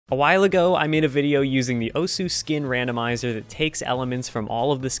A while ago, I made a video using the Osu skin randomizer that takes elements from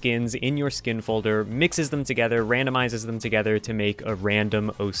all of the skins in your skin folder, mixes them together, randomizes them together to make a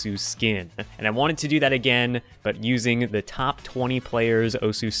random Osu skin. And I wanted to do that again, but using the top 20 players'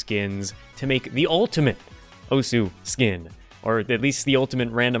 Osu skins to make the ultimate Osu skin. Or at least the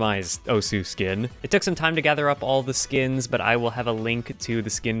ultimate randomized Osu skin. It took some time to gather up all the skins, but I will have a link to the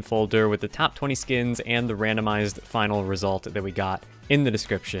skin folder with the top 20 skins and the randomized final result that we got in the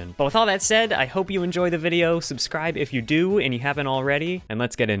description. But with all that said, I hope you enjoy the video. Subscribe if you do and you haven't already, and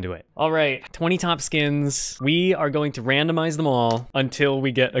let's get into it. All right, 20 top skins. We are going to randomize them all until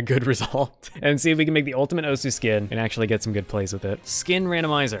we get a good result and see if we can make the ultimate Osu skin and actually get some good plays with it. Skin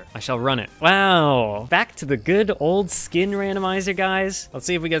randomizer, I shall run it. Wow, back to the good old skin randomizer, guys. Let's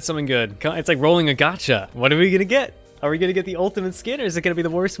see if we get something good. It's like rolling a gacha. What are we gonna get? Are we gonna get the ultimate skin, or is it gonna be the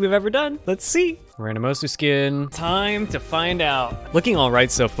worst we've ever done? Let's see. Random Osu skin. Time to find out. Looking all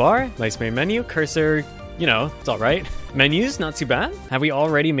right so far. Nice main menu. Cursor, you know, it's all right. Menus, not too bad. Have we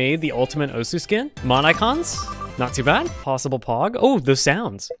already made the ultimate Osu skin? Mod icons, not too bad. Possible pog. Oh, those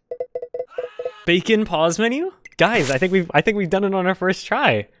sounds. Bacon pause menu. Guys, I think we've done it on our first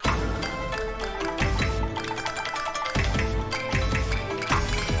try.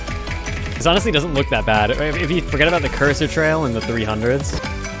 This honestly doesn't look that bad. If you forget about the cursor trail in the 300s.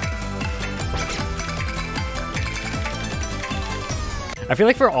 I feel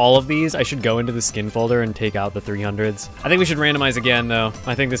like for all of these, I should go into the skin folder and take out the 300s. I think we should randomize again though.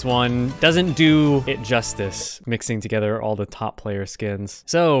 I think this one doesn't do it justice, mixing together all the top player skins.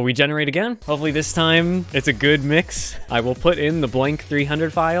 So we generate again. Hopefully this time it's a good mix. I will put in the blank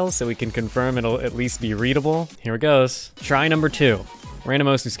 300 files so we can confirm it'll at least be readable. Here it goes. Try number 2. Random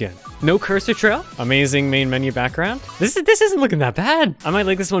Osu skin. No cursor trail. Amazing main menu background. This isn't looking that bad. I might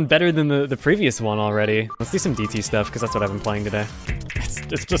like this one better than the previous one already. Let's do some DT stuff because that's what I've been playing today.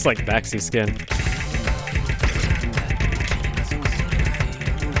 It's just like Baxi skin.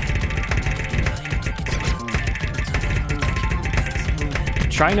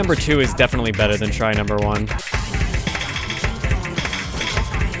 Try number 2 is definitely better than try number 1.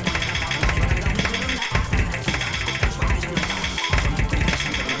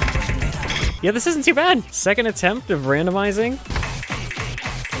 Yeah, this isn't too bad. Second attempt of randomizing.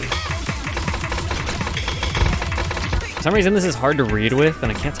 For some reason, this is hard to read with,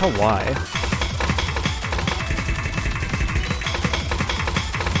 and I can't tell why.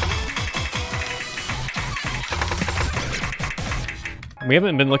 We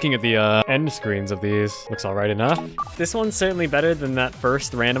haven't been looking at the end screens of these. Looks all right enough. This one's certainly better than that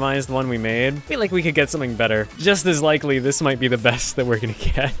first randomized one we made. I feel like we could get something better. Just as likely, this might be the best that we're gonna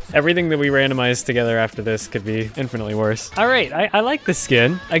get. Everything that we randomized together after this could be infinitely worse. All right, I like the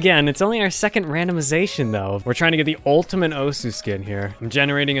skin. Again, it's only our second randomization though. We're trying to get the ultimate Osu skin here. I'm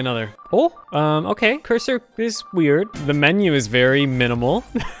generating another. Oh, okay, cursor is weird. The menu is very minimal.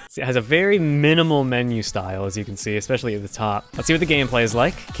 It has a very minimal menu style, as you can see, especially at the top. Let's see what the gameplay is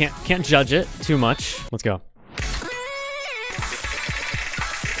like. Can't judge it too much. Let's go.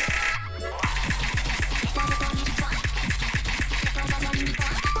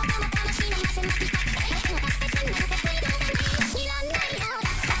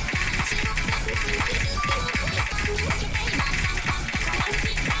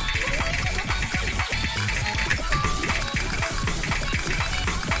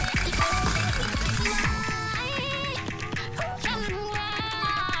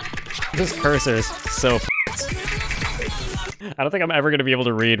 This cursor is so f***ed. I don't think I'm ever going to be able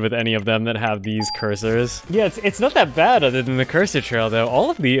to read with any of them that have these cursors. Yeah, it's not that bad other than the cursor trail though.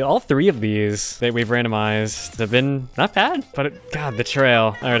 All 3 of these that we've randomized have been not bad, but God, the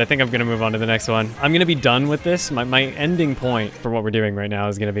trail. All right, I think I'm going to move on to the next one. I'm going to be done with this. My ending point for what we're doing right now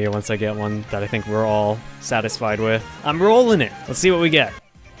is going to be once I get one that I think we're all satisfied with. I'm rolling it. Let's see what we get.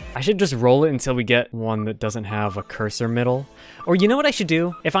 I should just roll it until we get one that doesn't have a cursor middle. Or you know what I should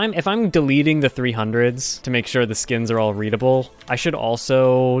do? If I'm deleting the 300s to make sure the skins are all readable, I should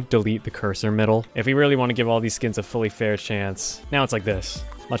also delete the cursor middle. If we really want to give all these skins a fully fair chance. Now it's like this.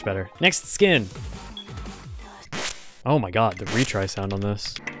 Much better. Next skin. Oh my God, the retry sound on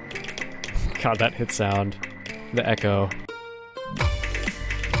this. God, that hit sound. The echo.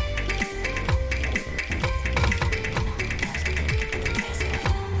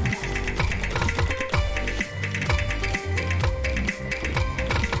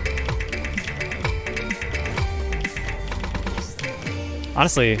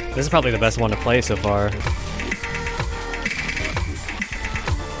 Honestly, this is probably the best one to play so far.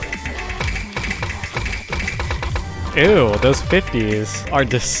 Ew, those 50s are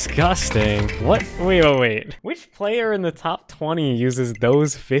disgusting. What? Wait. Which player in the top 20 uses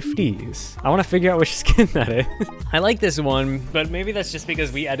those 50s? I want to figure out which skin that is. I like this one, but maybe that's just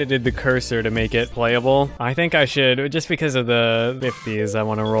because we edited the cursor to make it playable. I think I should, just because of the 50s, I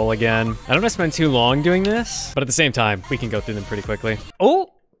want to roll again. I don't want to spend too long doing this, but at the same time, we can go through them pretty quickly. Oh!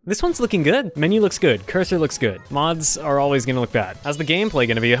 This one's looking good. Menu looks good. Cursor looks good. Mods are always gonna look bad. How's the gameplay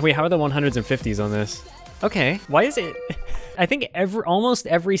gonna be? Wait, how are the 100s and 50s on this? Okay, why is it? I think almost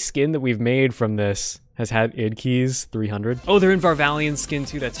every skin that we've made from this has had id keys 300. Oh, they're in Varvalian skin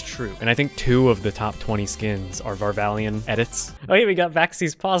too, that's true. And I think 2 of the top 20 skins are Varvalian edits. Oh yeah, we got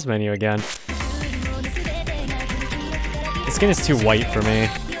Vaxi's pause menu again. The skin is too white for me.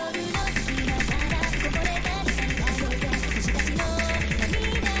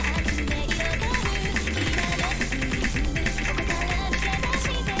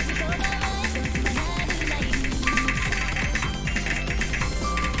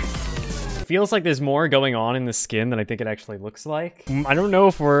 Feels like there's more going on in the skin than I think it actually looks like. I don't know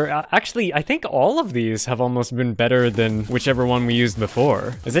if we're... actually, I think all of these have almost been better than whichever one we used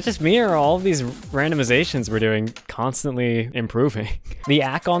before. Is it just me, or are all of these randomizations we're doing constantly improving? The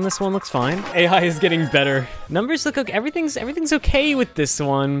ACK on this one looks fine. AI is getting better. Numbers look okay. Everything's okay with this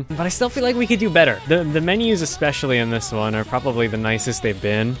one, but I still feel like we could do better. The menus, especially in this one, are probably the nicest they've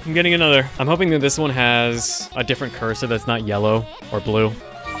been. I'm getting another. I'm hoping that this one has a different cursor that's not yellow or blue.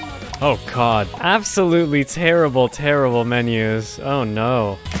 Oh god, absolutely terrible, terrible menus. Oh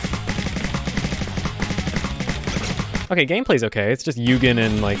no. Okay, gameplay's okay. It's just Yugen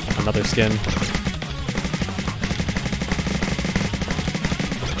and like another skin.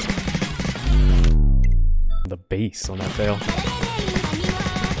 The bass on that fail.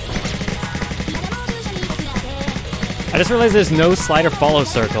 I just realized there's no slider follow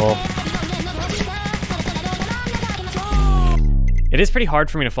circle. It is pretty hard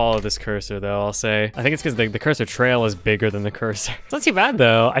for me to follow this cursor though, I'll say. I think it's because the cursor trail is bigger than the cursor. It's not too bad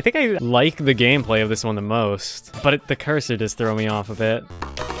though. I think I like the gameplay of this one the most, but the cursor does throw me off a bit.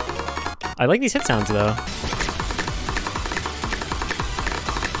 I like these hit sounds though.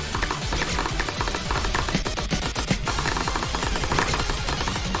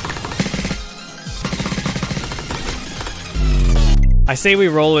 I say we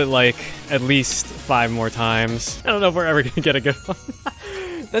roll it like at least 5 more times. I don't know if we're ever gonna get a good one.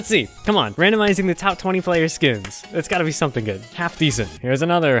 Let's see. Come on. Randomizing the top 20 player skins. It's gotta be something good. Half decent. Here's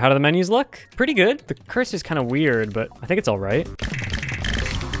another. How do the menus look? Pretty good. The cursor's kind of weird, but I think it's all right.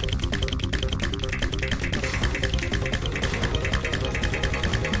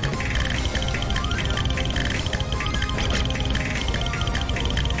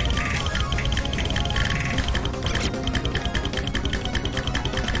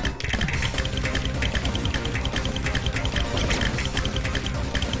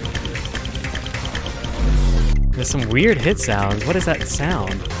 There's some weird hit sounds. What is that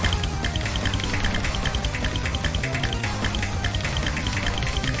sound?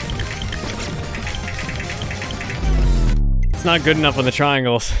 It's not good enough on the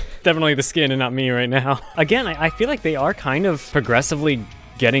triangles. Definitely the skin and not me right now. Again, I feel like they are kind of progressively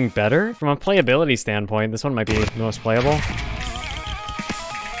getting better. From a playability standpoint, this one might be the most playable.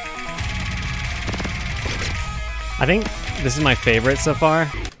 I think this is my favorite so far.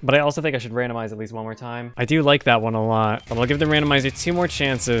 But I also think I should randomize at least one more time. I do like that one a lot, but I'll give the randomizer 2 more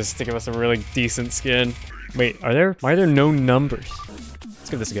chances to give us a really decent skin. Wait, why are there no numbers? Let's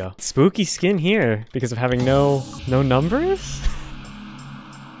give this a go. Spooky skin here because of having no numbers?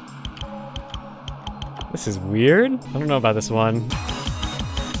 This is weird. I don't know about this one.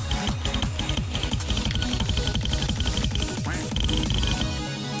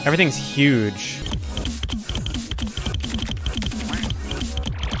 Everything's huge.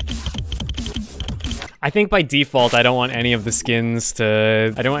 I think by default, I don't want any of the skins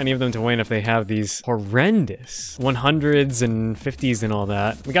to... I don't want any of them to win if they have these horrendous 100s and 50s and all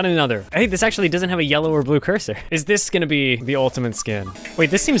that. We got another. Hey, this actually doesn't have a yellow or blue cursor. Is this gonna be the ultimate skin? Wait,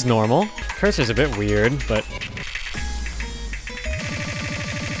 this seems normal. Cursor's a bit weird, but...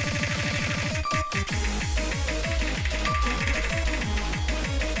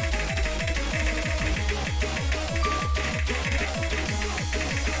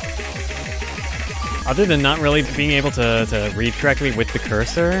 Other than not really being able to read correctly with the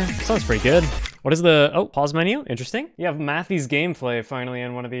cursor, sounds pretty good. What is the, oh, pause menu? Interesting. You have Matthew's gameplay finally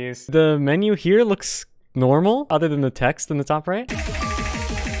in one of these. The menu here looks normal, other than the text in the top right.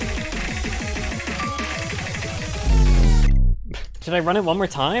 Should I run it one more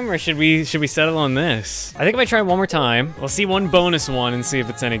time, or should we settle on this? I think if I try it one more time, we'll see one bonus one and see if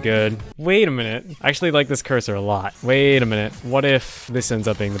it's any good. Wait a minute. I actually like this cursor a lot. Wait a minute. What if this ends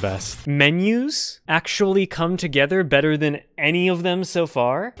up being the best? Menus actually come together better than any of them so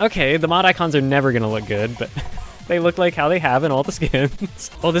far. Okay, the mod icons are never gonna look good, but they look like how they have in all the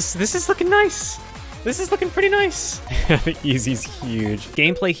skins. Oh, this is looking nice. This is looking pretty nice. The easy's huge.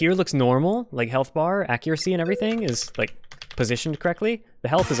 Gameplay here looks normal, like health bar, accuracy and everything is like positioned correctly. The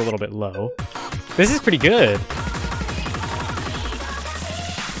health is a little bit low. This is pretty good.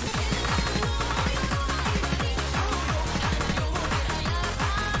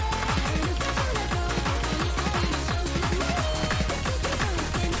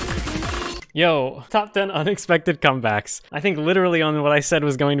 Yo, top 10 unexpected comebacks. I think literally on what I said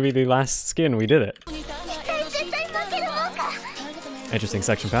was going to be the last skin, we did it. Interesting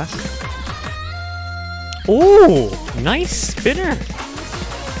section pass. Ooh, nice spinner.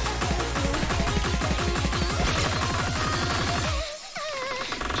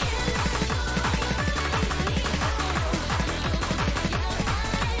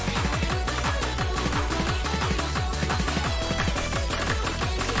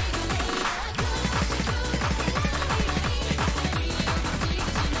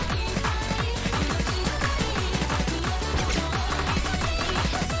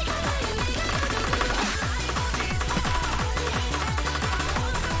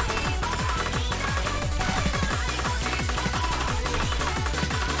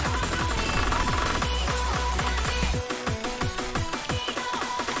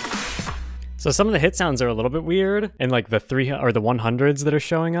 So some of the hit sounds are a little bit weird, and like the 100s that are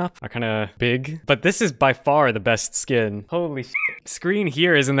showing up are kind of big, but this is by far the best skin. Holy shit. Screen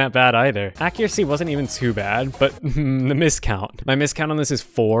here isn't that bad either. Accuracy wasn't even too bad, but the miscount. My miscount on this is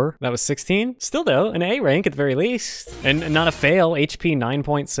 4. That was 16. Still though, an A rank at the very least. And not a fail, HP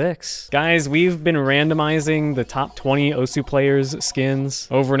 9.6. Guys, we've been randomizing the top 20 Osu players' skins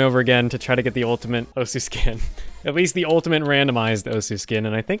over and over again to try to get the ultimate Osu skin. At least the ultimate randomized Osu skin,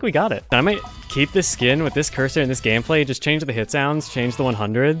 and I think we got it. I might keep this skin with this cursor and this gameplay, just change the hit sounds, change the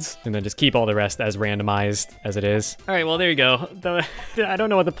 100s, and then just keep all the rest as randomized as it is. All right, well, there you go. I don't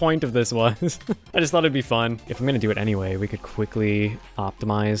know what the point of this was. I just thought it'd be fun. If I'm gonna do it anyway, we could quickly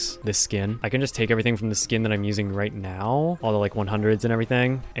optimize this skin. I can just take everything from the skin that I'm using right now, all the like 100s and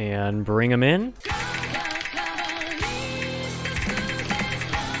everything, and bring them in.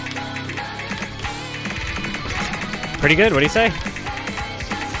 Pretty good, what do you say?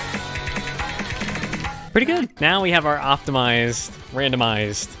 Pretty good. Now we have our optimized,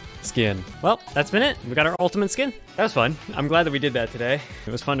 randomized skin. Well, that's been it. We got our ultimate skin. That was fun. I'm glad that we did that today.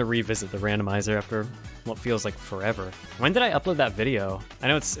 It was fun to revisit the randomizer after what feels like forever. When did I upload that video? I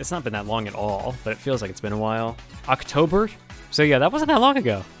know it's not been that long at all, but it feels like it's been a while. October? So yeah, that wasn't that long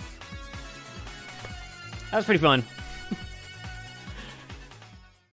ago. That was pretty fun.